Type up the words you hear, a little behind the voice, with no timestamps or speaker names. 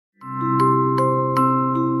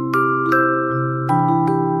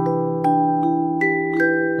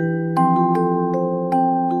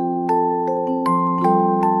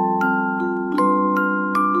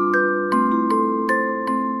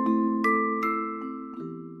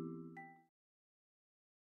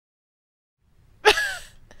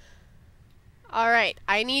Alright,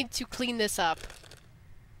 I need to clean this up.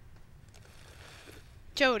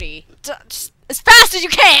 Jody. Just as fast as you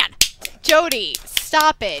can! Jody,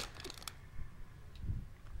 stop it.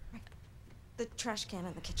 The trash can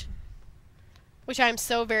in the kitchen. Which I'm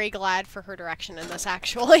so very glad for her direction in this,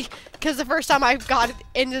 actually. Because the first time I got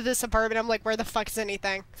into this apartment, I'm like, where the fuck is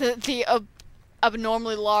anything? The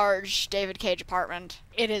abnormally large David Cage apartment.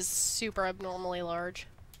 It is super abnormally large.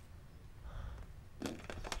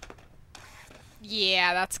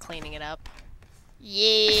 Yeah, that's cleaning it up.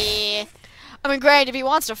 Yeah. I mean, granted, if he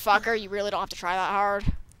wants to fuck her, you really don't have to try that hard.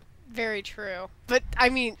 Very true. But, I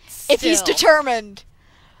mean, still. If he's determined.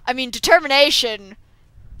 I mean, determination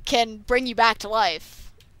can bring you back to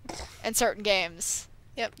life in certain games.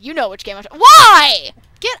 Yep. You know which game I'm talking. Why?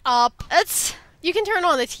 Get up. That's... You can turn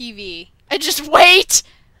on the TV. And just wait.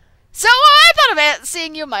 So I thought of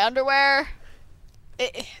seeing you in my underwear.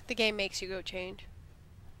 The game makes you go change.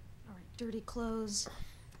 Alright, dirty clothes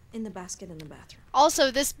in the basket in the bathroom. Also,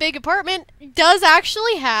 this big apartment does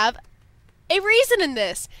actually have a reason in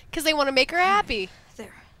this. Because they want to make her happy.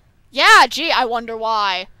 There. Yeah, gee, I wonder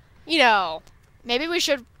why. You know. Maybe we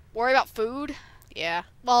should worry about food? Yeah.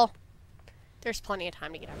 Well, there's plenty of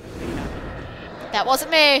time to get everything done. That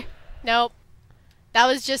wasn't me. Nope. That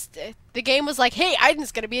was just... the game was like, hey,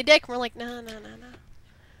 Aiden's gonna be a dick. And we're like, no.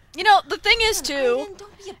 You know, the thing is, too, Aiden,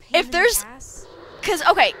 don't be a pain if in there's... the ass. Because,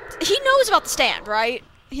 okay, he knows about the stand, right?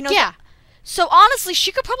 He knows. Yeah. So, honestly,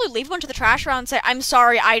 she could probably leave one to the trash round and say, I'm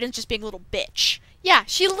sorry, Aiden's just being a little bitch. Yeah,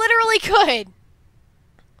 she literally could.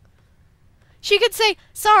 She could say,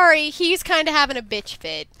 sorry, he's kind of having a bitch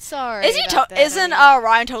fit. Sorry. Is he about that, isn't honey."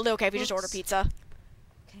 Ryan totally okay if you just order Oops. pizza?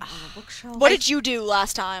 Okay, on the bookshelf. What did you do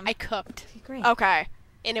last time? I cooked, Okay, great. Okay.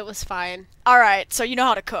 and it was fine. Alright, so you know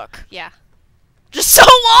how to cook. Yeah. Just so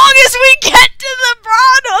long as we get to the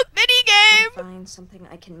Broad Hook minigame! I'll find something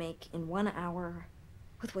I can make in 1 hour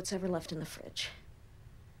with what's ever left in the fridge.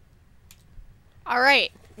 All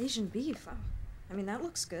right. Asian beef. I mean, that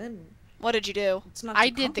looks good. What did you do? It's not I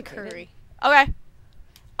too did the complicated. curry. Okay.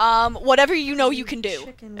 Whatever you know you can do.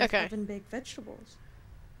 Chicken Okay. with oven-baked vegetables.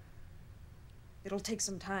 It'll take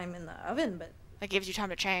some time in the oven, but That gives you time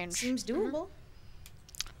to change. seems doable.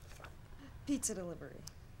 Pizza delivery.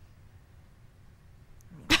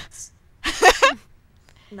 I mean, it's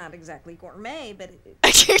not exactly gourmet, but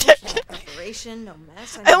no preparation, no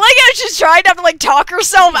mess. I like how she's trying not to, like, talk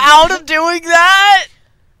herself out of doing that.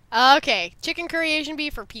 Okay. Chicken curry Asian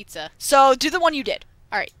beef or pizza? So, do the one you did.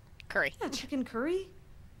 All right. Curry. Yeah, chicken curry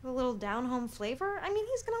with a little down-home flavor. I mean,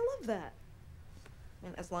 he's gonna love that. I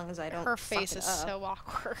mean, as long as I don't. Her fuck face it is up. so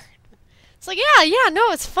awkward. It's like, yeah,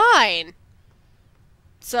 no, it's fine.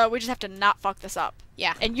 So, we just have to not fuck this up.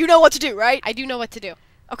 Yeah. And you know what to do, right? I do know what to do.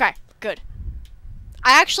 Okay, good.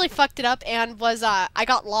 I actually fucked it up and was, I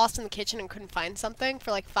got lost in the kitchen and couldn't find something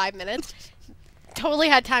for like 5 minutes. Totally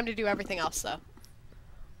had time to do everything else, though.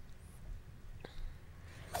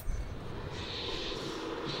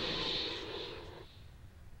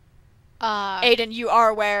 Aiden, you are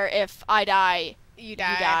aware if I die, You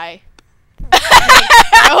die. you die.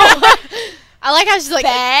 I like how she's like,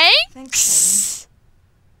 Thanks.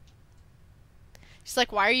 she's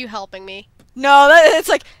like, why are you helping me? No, it's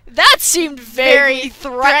like, that seemed very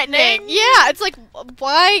threatening. Yeah, it's like,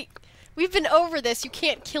 why? We've been over this. You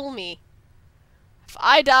can't kill me. If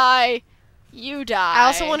I die, you die. I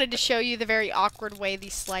also wanted to show you the very awkward way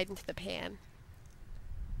these slide into the pan.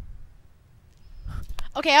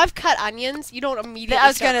 Okay, I've cut onions. You don't immediately I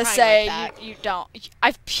was start gonna crying say, like that. you don't.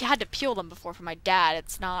 I've had to peel them before for my dad.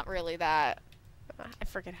 It's not really that. I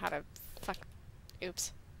forget how to fuck.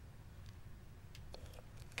 Oops.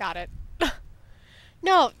 Got it.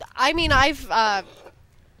 No, I mean I've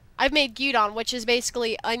made gyudon, which is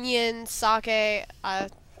basically onion, sake,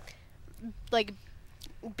 like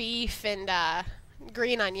beef and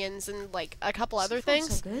green onions and like a couple other So far,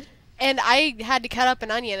 things. So good. And I had to cut up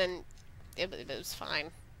an onion and it was fine,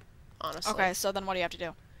 honestly. Okay, so then what do you have to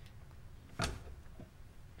do?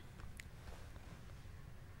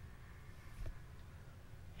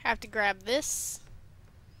 Have to grab this.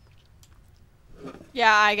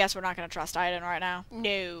 Yeah, I guess we're not gonna trust Aiden right now.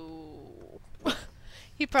 No.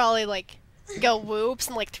 He'd probably like go whoops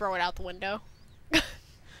and like throw it out the window.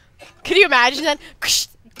 Could you imagine that?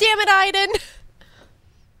 Damn it, Aiden!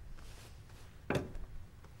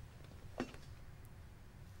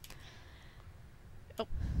 Oh.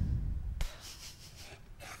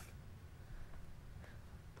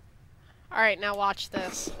 Alright, now watch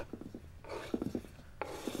this.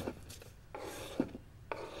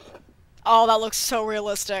 Oh, that looks so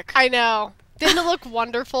realistic. I know. Didn't it look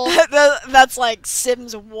wonderful? That's like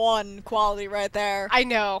Sims 1 quality right there. I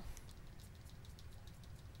know.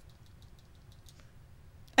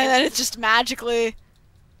 And then it's just magically...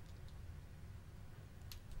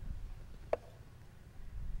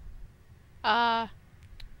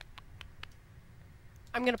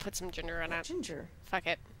 I'm gonna put some ginger in it. Ginger. Fuck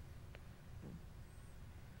it.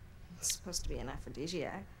 It's supposed to be an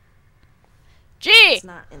aphrodisiac. Gee! It's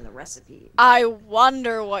not in the recipe. I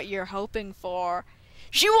wonder what you're hoping for.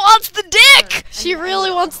 She wants the dick! She really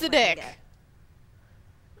wants the dick.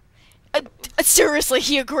 Seriously,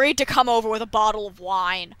 he agreed to come over with a bottle of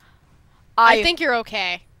wine. I think you're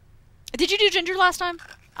okay. Did you do ginger last time?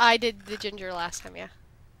 I did the ginger last time, yeah.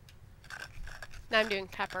 Now I'm doing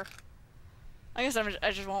pepper. I guess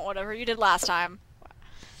I just want whatever you did last time.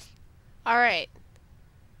 Alright.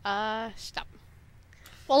 Stop.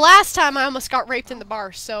 Well, last time I almost got raped in the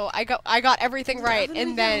bar, so I got everything right,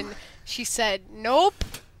 and then she said, nope.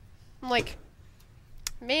 I'm like,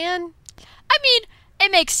 man. I mean,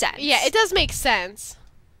 it makes sense. Yeah, it does make sense.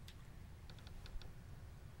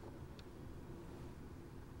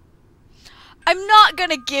 I'm not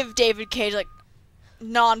gonna give David Cage, like,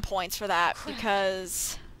 non-points for that,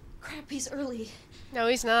 because... Crap, he's early. No,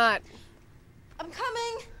 he's not. I'm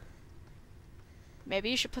coming! Maybe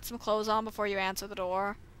you should put some clothes on before you answer the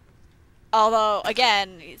door. Although,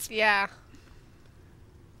 again, it's... Yeah.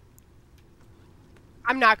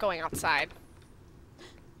 I'm not going outside.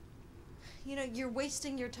 You know, you're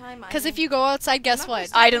wasting your time. Because if you go outside, guess what?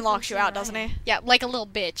 Aiden locks you out, doesn't he? Yeah, like a little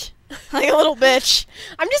bitch. Like a little bitch.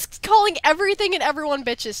 I'm just calling everything and everyone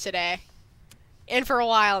bitches today. And for a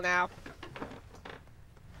while now.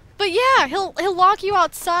 But yeah, he'll lock you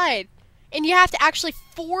outside. And you have to actually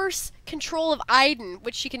force control of Aiden,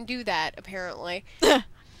 which she can do that, apparently.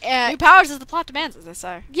 New powers as the plot demands, as they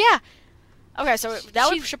say. Yeah. Okay, so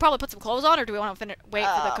we should probably put some clothes on, or do we want to wait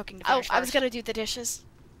for the cooking to finish I was first? gonna do the dishes.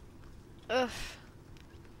 Ugh.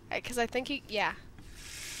 Because I think yeah.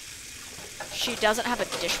 She doesn't have a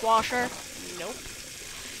dishwasher? Nope.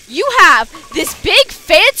 You have this big,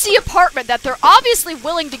 fancy apartment that they're obviously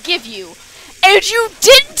willing to give you, and you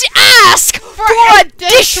didn't ask for a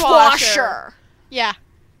dishwasher! Yeah.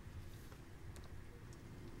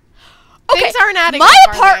 Okay, Things aren't adding my up,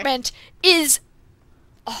 are they? apartment is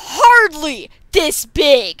hardly this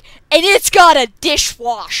big, and it's got a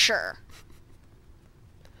dishwasher.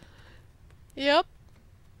 Yep.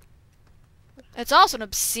 It's also an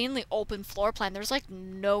obscenely open floor plan. There's like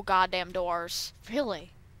no goddamn doors.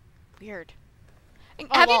 Really? Weird. Oh,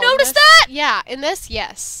 Have you well, in noticed this- that? Yeah, in this,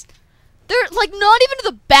 yes. They're like not even to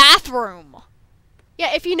the bathroom.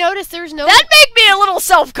 Yeah, if you notice, there's no... That made me a little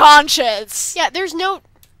self-conscious. Yeah, there's no...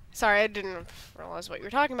 Sorry, I didn't realize what you were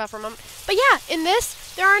talking about for a moment. But yeah, in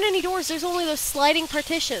this, there aren't any doors. There's only those sliding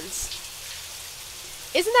partitions.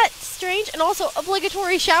 Isn't that strange? And also,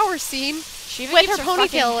 obligatory shower scene. She even with keeps her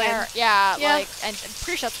fucking ponytail in. hair. Yeah, Yeah. like, and I'm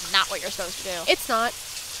pretty sure that's not what you're supposed to do. It's not.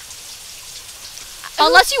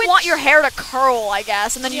 Unless you want your hair to curl, I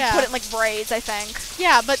guess, and then you Yeah. put it in like braids, I think.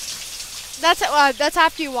 Yeah, but that's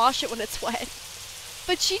after you wash it when it's wet.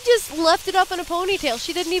 But she just left it up in a ponytail.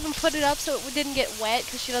 She didn't even put it up so it didn't get wet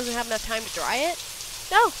because she doesn't have enough time to dry it.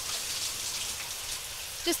 No.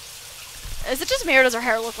 Is it just me, or does her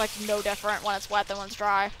hair look like no different when it's wet than when it's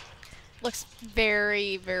dry? Looks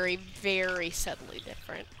very, very, very subtly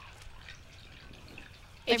different.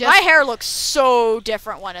 Like, my hair looks so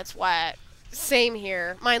different when it's wet. Same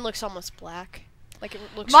here. Mine looks almost black. Like it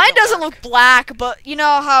looks. Mine real doesn't dark. look black, but you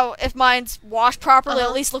know how if mine's washed properly, Uh-huh.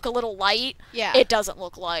 at least look a little light? Yeah. It doesn't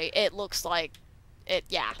look light. It looks like it.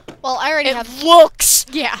 Yeah. Well, I already It have. looks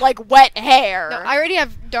Yeah. like wet hair. No, I already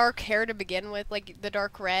have dark hair to begin with, like the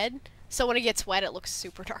dark red. So when it gets wet, it looks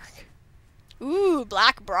super dark. Ooh,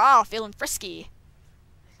 black bra, feeling frisky.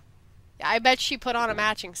 I bet she put on a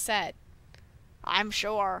matching set. I'm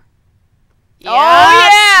sure. Yeah, Oh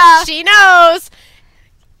yeah. she knows.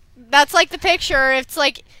 That's like the picture. It's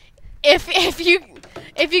like if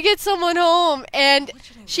you get someone home and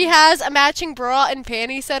she has a matching bra and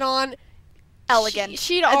panty set on, Elegant.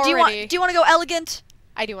 She'd Do you already. want to go elegant?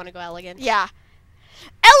 I do want to go elegant. Yeah.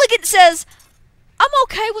 Elegant says, I'm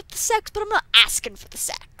okay with the sex, but I'm not asking for the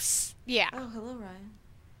sex. Yeah. Oh, hello, Ryan.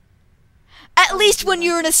 At least when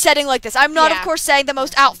you're in a setting like this. I'm not, of Yeah. course, saying the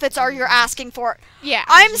most outfits are you're asking for. Yeah.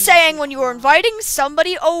 I'm saying when you are inviting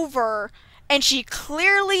somebody over and she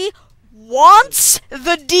clearly wants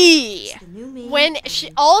the D. The new me. When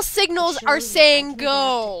all signals Show are that I saying can adapt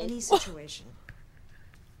go. to any situation.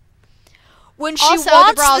 When she Also,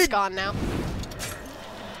 wants the bra's gone now.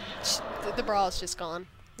 The bra's just gone.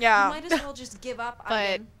 You Yeah. might as well just give up. But-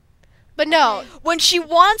 Ivan. But no, When she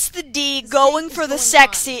wants the D, going is for the going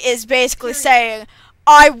sexy on. is basically Period. saying,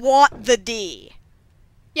 I want the D.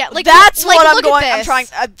 Yeah, like that's like, what I'm look at going. I'm this. trying.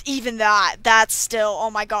 Even that. That's still. Oh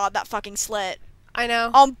my god, that fucking slit. I know.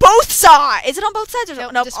 On both sides. Is it on both sides or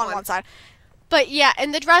Nope, nope? just On one side. But yeah,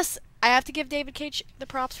 and the dress, I have to give David Cage the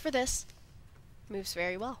props for this. Moves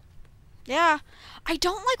very well. Yeah. I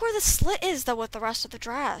don't like where the slit is though with the rest of the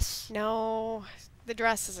dress. No, the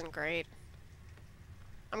dress isn't great.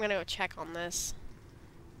 I'm gonna go check on this.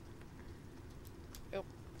 Oh.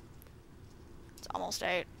 It's almost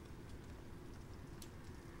 8.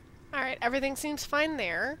 Alright, everything seems fine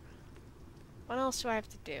there. What else do I have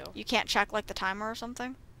to do? You can't check like the timer or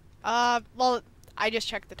something? Well, I just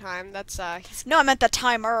checked the time. That's, No, I meant the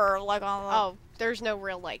timer, like on the... Oh, there's no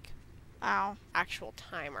real, like, Ow. actual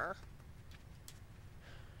timer.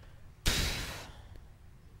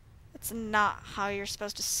 It's not how you're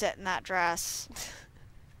supposed to sit in that dress.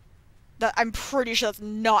 I'm pretty sure that's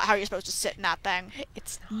not how you're supposed to sit in that thing.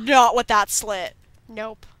 It's not. Not with that slit.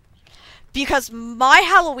 Nope. Because my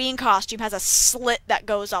Halloween costume has a slit that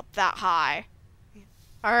goes up that high.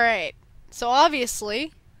 Alright. So,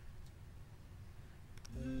 obviously...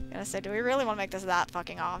 I'm gonna say, do we really want to make this that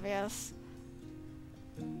fucking obvious?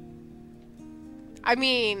 I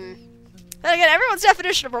mean... Then again, everyone's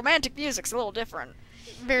definition of romantic music's a little different.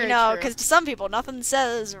 Very You know, true. because to some people, nothing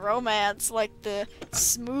says romance like the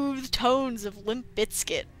smooth tones of Limp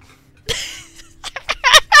Bizkit.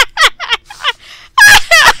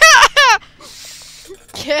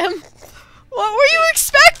 Kim, What were you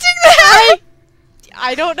expecting there?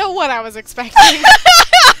 I don't know what I was expecting.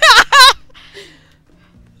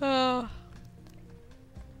 Oh.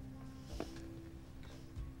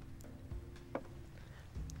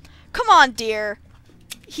 Come on, dear.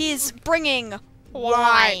 He's bringing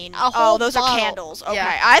wine. A whole Oh, those bottle. are candles. Okay,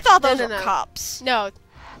 Yeah. I thought those No, were no. cups. No.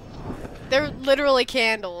 They're literally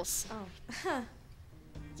candles. Oh.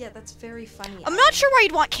 Yeah, that's very funny. I'm not sure why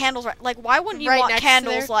you'd want candles. Like, why wouldn't you Right want next to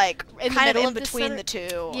candles there? like In the kind of middle in of the between center? the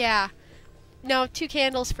two? Yeah. No, 2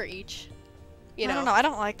 candles for each. You know. I don't know. I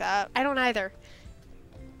don't like that. I don't either.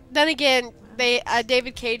 Then again, they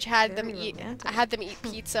David Cage had Very them eat romantic.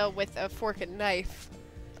 pizza with a fork and knife.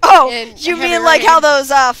 Oh, And you Heavy mean like Rain. how those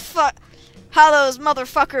how those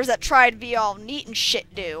motherfuckers that try to be all neat and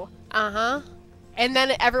shit do? Uh-huh. And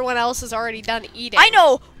then everyone else is already done eating. I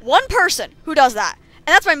know one person who does that, and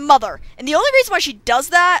that's my mother. And the only reason why she does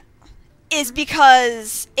that is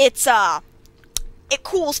because it's it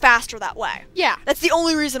cools faster that way. Yeah. That's the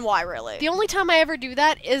only reason why, really. The only time I ever do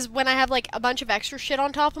that is when I have like a bunch of extra shit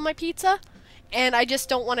on top of my pizza, and I just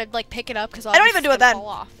don't want to like pick it up because I don't even do it then. Fall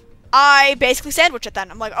off. I basically sandwich it then.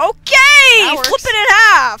 I'm like, okay, That works. flip it in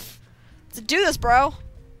half. Let's do this, bro.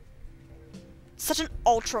 Such an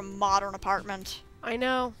ultra modern apartment. I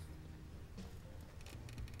know.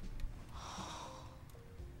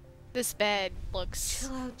 This bed looks.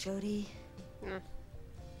 Chill out, Jody. Mm.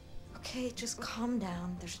 Okay, just calm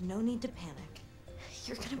down. There's no need to panic.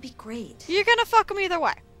 You're gonna be great. You're gonna fuck him either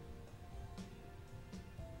way.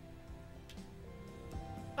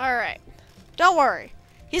 All right. Don't worry.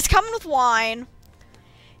 He's coming with wine.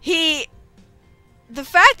 The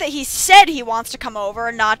fact that he said he wants to come over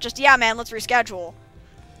and not just, yeah, man, let's reschedule.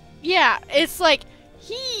 Yeah, it's like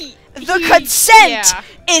The consent yeah.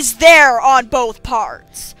 is there on both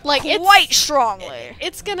parts. Like, quite strongly.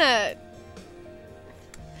 It's gonna.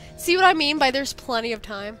 See what I mean by there's plenty of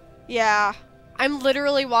time? Yeah. I'm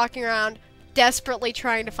literally walking around desperately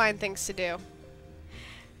trying to find things to do.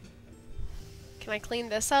 Can I clean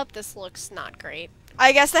this up? This looks not great.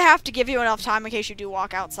 I guess they have to give you enough time in case you do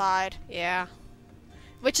walk outside. Yeah.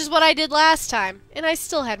 Which is what I did last time, and I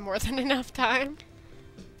still had more than enough time.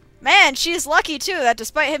 Man, she's lucky too that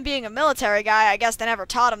despite him being a military guy, I guess they never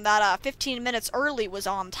taught him that 15 minutes early was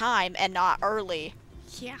on time and not early.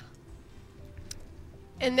 Yeah.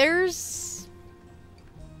 And there's...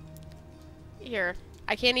 Here.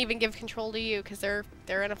 I can't even give control to you because they're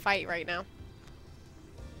in a fight right now.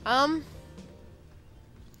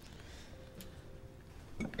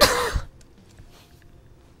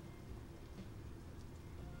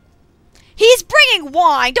 He's bringing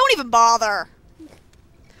wine! Don't even bother!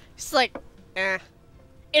 It's like, eh.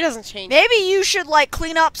 It doesn't change. Maybe you should, like,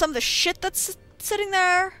 clean up some of the shit that's sitting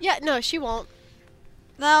there? Yeah, no, she won't.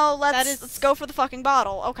 No, That is- let's go for the fucking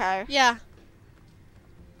bottle. Okay. Yeah.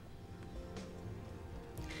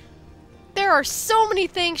 There are so many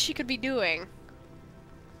things she could be doing.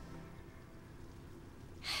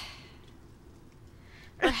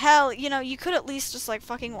 Or hell, you know, you could at least just, like,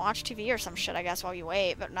 fucking watch TV or some shit, I guess, while you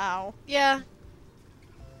wait, but no. Yeah.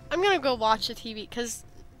 I'm gonna go watch the TV, because...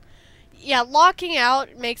 Yeah, locking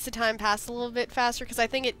out makes the time pass a little bit faster, because I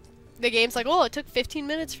think the game's like, oh, it took 15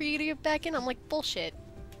 minutes for you to get back in. I'm like, bullshit.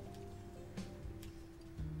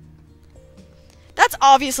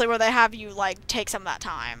 obviously where they have you, like, take some of that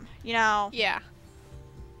time, you know? Yeah.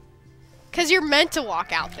 Because you're meant to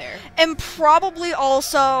walk out there. And probably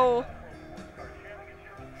also...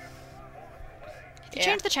 Did you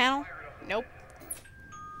change the channel? Nope.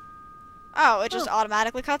 Oh, it just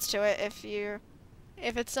automatically cuts to it if you...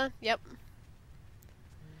 If it's done, yep.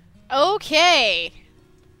 Okay.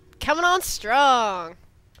 Coming on strong.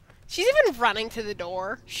 She's even running to the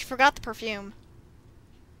door. She forgot the perfume.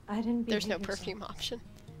 I didn't. There's no perfume option.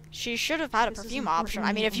 She should have had a This is perfume important option.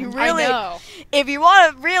 I mean, if you to really... I know. If you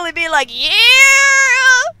want to really be like,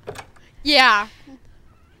 yeah! Yeah.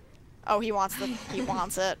 Oh, he wants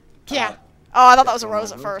it. Yeah. Oh, I thought that was a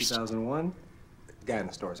rose at first. 2001. The guy in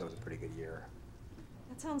the store said it was a pretty good year.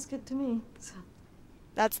 That sounds good to me. So,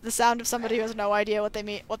 That's the sound of somebody who has no idea what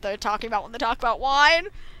they're talking about when they talk about wine.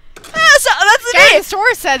 That's Guy in me! the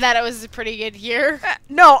store said that it was a pretty good year.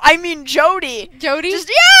 No, I mean Jody. Jody? Just,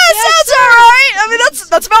 sounds alright! I mean,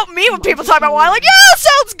 that's about me when people talk about wine. Like, yeah,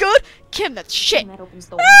 sounds good! Kim, that's shit. and that opens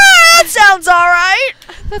the That sounds alright!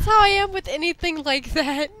 That's how I am with anything like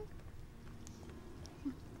that.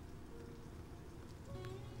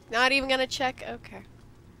 Not even gonna check? Okay.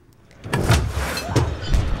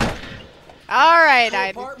 Alright, I...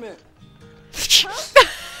 Apartment.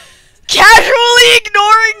 Casually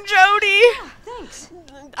ignoring Jody! Thanks.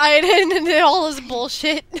 I didn't know all this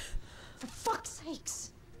bullshit. For fuck's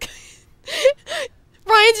sakes.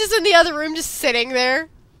 Ryan's just in the other room, just sitting there.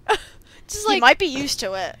 Just He like... might be used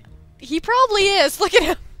to it. He probably is. Look at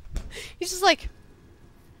him. He's just like...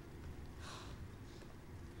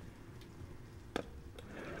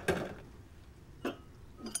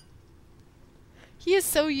 He is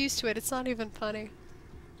so used to it, it's not even funny.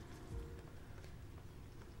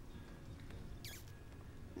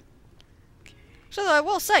 So I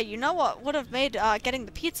will say, you know what would have made getting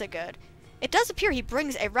the pizza good? It does appear he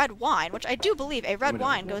brings a red wine, which I do believe a red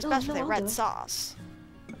wine goes best with a red sauce.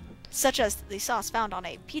 Such as the sauce found on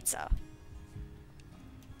a pizza.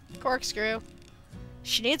 Corkscrew.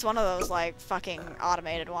 She needs one of those, like, fucking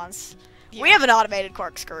automated ones. Yeah. We have an automated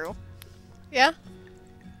corkscrew. Yeah?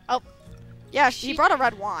 Oh, Yeah, she brought a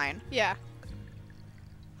red wine. yeah.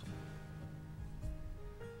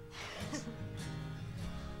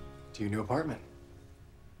 To your new apartment.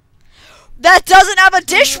 That doesn't have a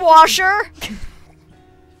dishwasher!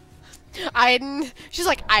 Aiden. She's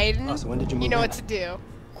like, Aiden, Oh, so when did you move you know in? what to do.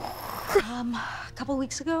 A couple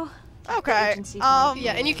weeks ago. Okay, Agency found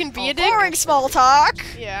Yeah, and you can be a dick. boring small talk.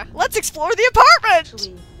 Yeah. Let's explore the apartment!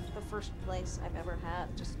 Actually, the first place I've ever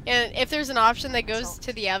had. Just And if there's an option that goes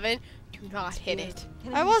to the oven, do not hit it.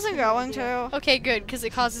 I wasn't going to. Okay, good, because it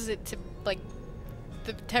causes it to, like,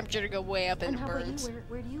 the temperature to go way up and And it how about you? burns.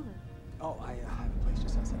 Where do you live? Oh, I have a place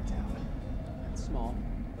just outside town. It's small,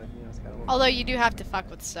 but you know, it's got a little. Although you do have to fuck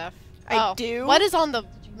with stuff. I Oh, do? What is on the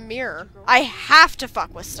mirror? I have to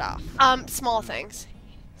fuck with stuff. Small things.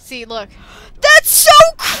 See, look. That's so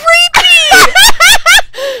creepy!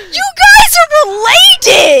 You guys are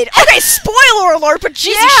related! Okay, spoiler alert, but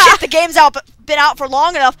Jesus Yeah. shit, the game's been out for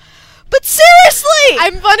long enough. But seriously! I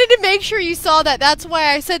wanted to make sure you saw that. That's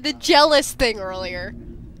why I said the jealous thing earlier.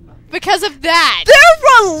 Because of that.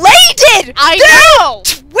 They're related! I They're know!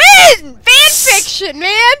 twins! Fanfiction,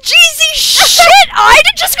 man! Jeezy shit! I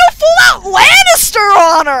did just go full out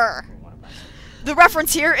Lannister on her! The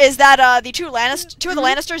reference here is that two of the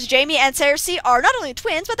Lannisters, Jaime and Cersei, are not only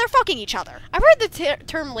twins, but they're fucking each other. I've heard the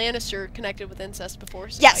term Lannister connected with incest before,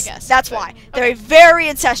 so Yes, I guess. that's but- why. They're a very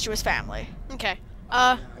incestuous family. Okay.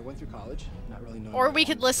 I went through college, not really knowing. Or what we I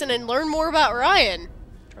could wanted. listen and learn more about Ryan.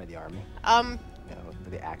 Tried the army. Um, You know, for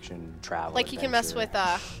the action, travel. like you can mess with,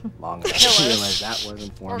 Long enough pillows. to realize that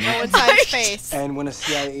wasn't for or me. go inside space. And when a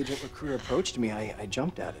CIA agent recruiter approached me, I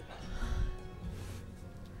jumped at it.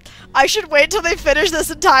 I should wait till they finish this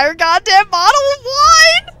entire goddamn bottle of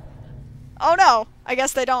wine! Oh no, I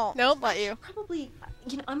guess they don't Nope. let you. Probably.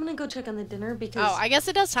 You know, I'm gonna go check on the dinner because. Oh, I guess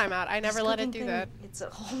it does time out. I this never let it cooking do thing, that. It's a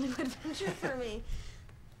whole new adventure for me.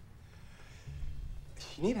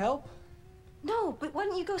 You need help? No, but why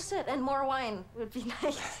don't you go sit and more wine would be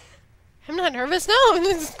nice. I'm not nervous, no.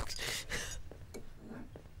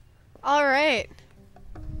 Alright.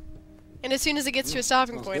 And as soon as it gets to a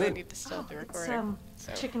stopping Sounds point, I good. need to stop the It's recording.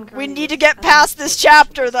 chicken curry. We need to with, get past this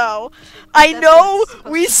chapter though. I That's know what it's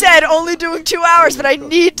supposed we to said be. only doing 2 hours, but I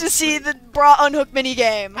need to see the bra unhook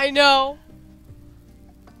minigame. I know.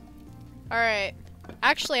 Alright.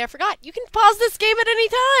 Actually, I forgot. You can pause this game at any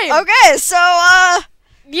time. Okay, so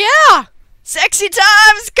Yeah. sexy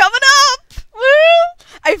time's coming up! Woo!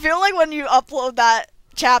 I feel like when you upload that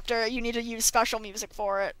chapter, you need to use special music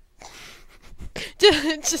for it.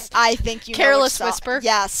 Just I think you know Careless which song- Whisper?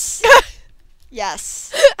 Yes.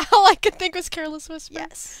 Yes. All I could think was Careless Whisper.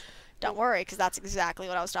 Yes. Don't worry, because that's exactly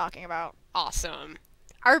what I was talking about. Awesome.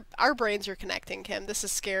 Our brains are connecting, Kim. This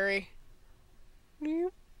is scary.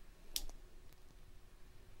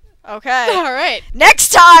 Okay. All right. Next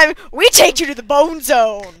time, we take you to the Bone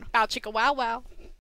Zone. Bow chicka wow wow.